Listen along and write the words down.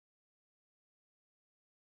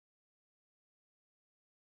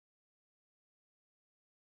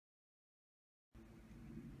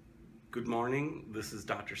Good morning, this is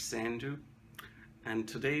Dr. Sandhu, and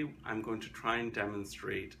today I'm going to try and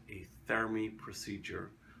demonstrate a Thermi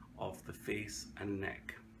procedure of the face and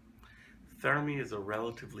neck. Thermi is a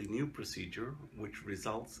relatively new procedure which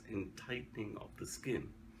results in tightening of the skin,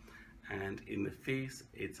 and in the face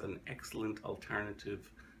it's an excellent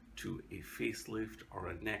alternative to a facelift or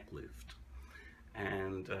a neck lift.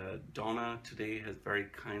 And Donna today has very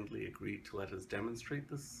kindly agreed to let us demonstrate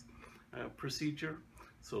this procedure.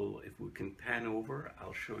 So if we can pan over,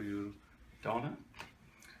 I'll show you Donna.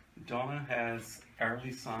 Donna has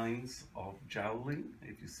early signs of jowling.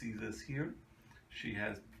 If you see this here, she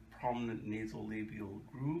has prominent nasolabial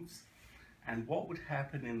grooves. And what would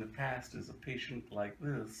happen in the past is a patient like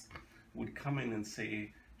this would come in and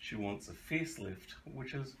say she wants a facelift,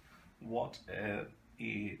 which is what the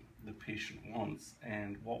patient wants.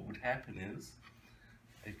 And what would happen is,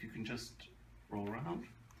 if you can just roll around,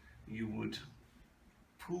 you would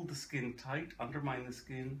pull the skin tight, undermine the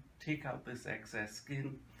skin, take out this excess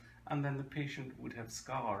skin, and then the patient would have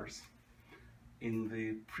scars in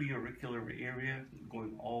the preauricular area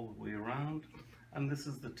going all the way around, and this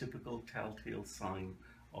is the typical telltale sign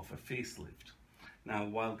of a facelift. Now,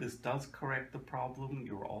 while this does correct the problem,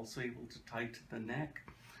 you're also able to tighten the neck.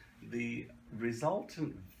 The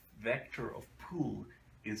resultant vector of pull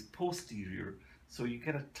is posterior, so you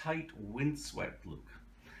get a tight windswept look.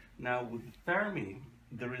 Now with Thermi,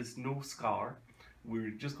 there is no scar. We're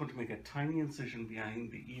just going to make a tiny incision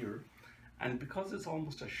behind the ear, and because it's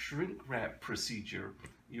almost a shrink wrap procedure,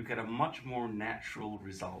 you get a much more natural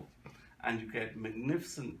result and you get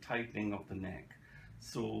magnificent tightening of the neck.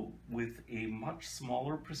 So with a much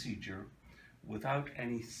smaller procedure, without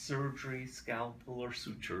any surgery, scalpel or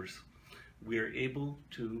sutures, we're able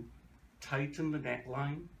to tighten the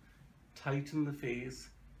neckline, tighten the face,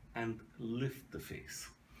 and lift the face.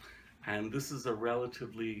 And this is a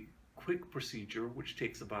relatively quick procedure which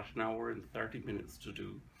takes about an hour and 30 minutes to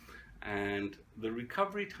do. And the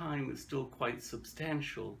recovery time is still quite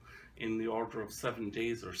substantial, in the order of 7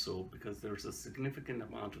 days or so, because there's a significant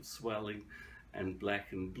amount of swelling and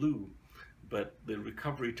black and blue, but the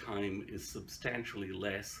recovery time is substantially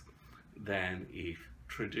less than a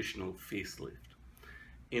traditional facelift.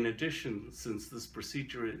 In addition, since this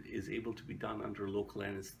procedure is able to be done under local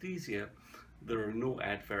anesthesia, there are no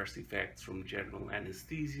adverse effects from general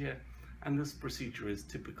anesthesia, and this procedure is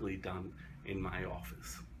typically done in my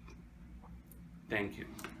office. Thank you.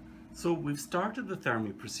 So we've started the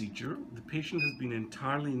Thermi procedure. The patient has been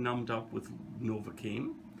entirely numbed up with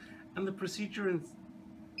Novocaine, and the procedure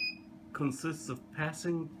consists of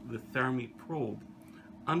passing the Thermi probe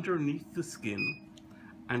underneath the skin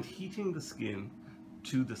and heating the skin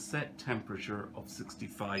to the set temperature of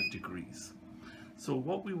 65 degrees. So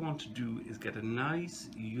what we want to do is get a nice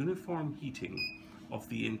uniform heating of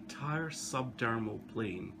the entire subdermal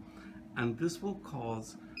plane, and this will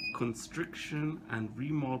cause constriction and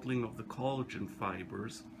remodeling of the collagen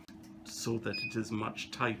fibers so that it is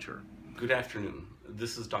much tighter. Good afternoon,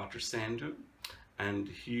 this is Dr. Sandhu, and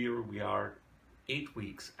here we are 8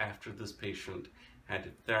 weeks after this patient had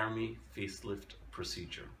a Thermi facelift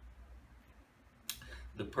procedure.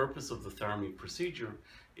 The purpose of the Thermi procedure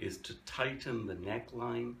is to tighten the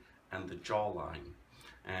neckline and the jawline.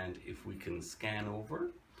 And if we can scan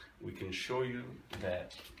over, we can show you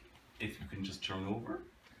that, if you can just turn over,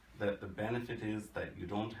 that the benefit is that you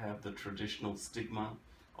don't have the traditional stigma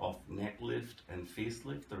of neck lift and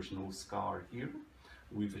facelift. There's no scar here.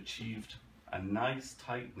 We've achieved a nice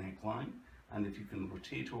tight neckline, and if you can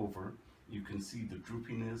rotate over, you can see the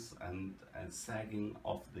droopiness and sagging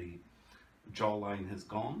of the jawline has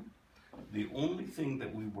gone. The only thing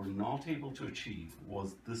that we were not able to achieve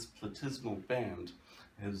was this platysmal band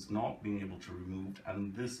has not been able to remove,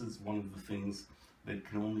 and this is one of the things that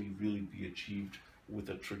can only really be achieved with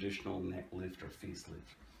a traditional neck lift or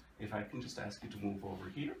facelift. If I can just ask you to move over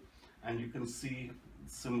here, and you can see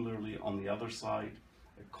similarly on the other side,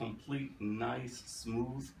 a complete nice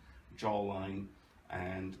smooth jawline,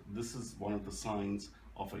 and this is one of the signs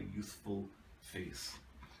of a youthful face.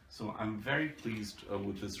 So I'm very pleased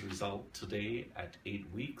with this result today at 8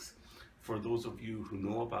 weeks. For those of you who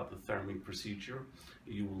know about the Thermi procedure,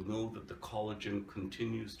 you will know that the collagen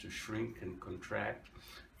continues to shrink and contract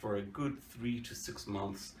for a good 3 to 6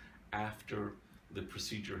 months after the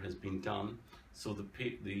procedure has been done. So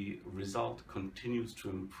the result continues to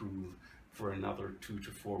improve for another 2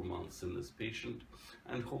 to 4 months in this patient,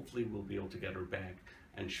 and hopefully we'll be able to get her back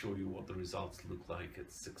and show you what the results look like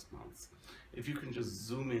at 6 months. If you can just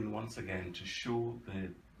zoom in once again to show the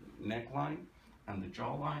neckline and the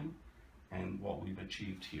jawline and what we've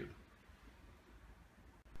achieved here.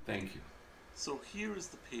 Thank you. So here is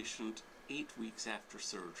the patient 8 weeks after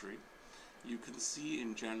surgery. You can see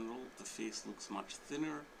in general the face looks much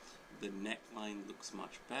thinner, the neckline looks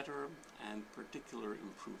much better, and particular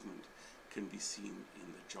improvement can be seen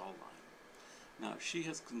in the jawline. Now she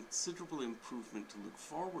has considerable improvement to look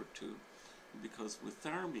forward to because with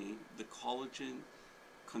Thermi the collagen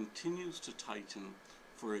continues to tighten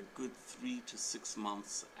for a good 3 to 6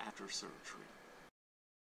 months after surgery.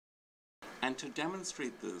 And to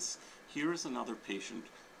demonstrate this, here is another patient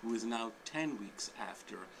who is now 10 weeks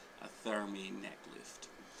after a Thermi neck lift.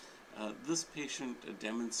 This patient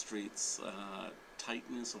demonstrates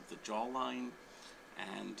tightness of the jawline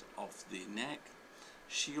and of the neck.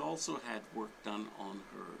 She also had work done on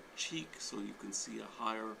her cheek, so you can see a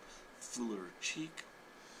higher, fuller cheek.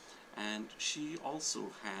 And she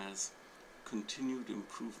also has continued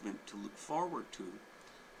improvement to look forward to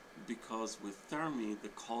because with Thermi the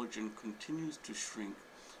collagen continues to shrink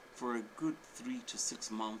for a good 3 to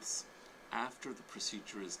 6 months after the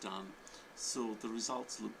procedure is done, so the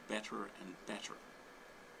results look better and better.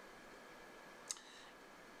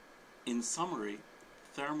 In summary,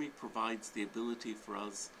 Thermi provides the ability for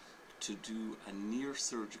us to do a near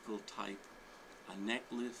surgical type, a neck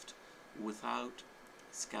lift without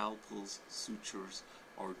scalpels, sutures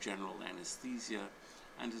or general anesthesia,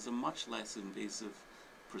 and is a much less invasive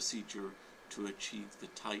procedure to achieve the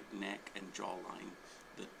tight neck and jawline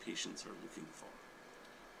that patients are looking for.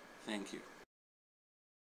 Thank you.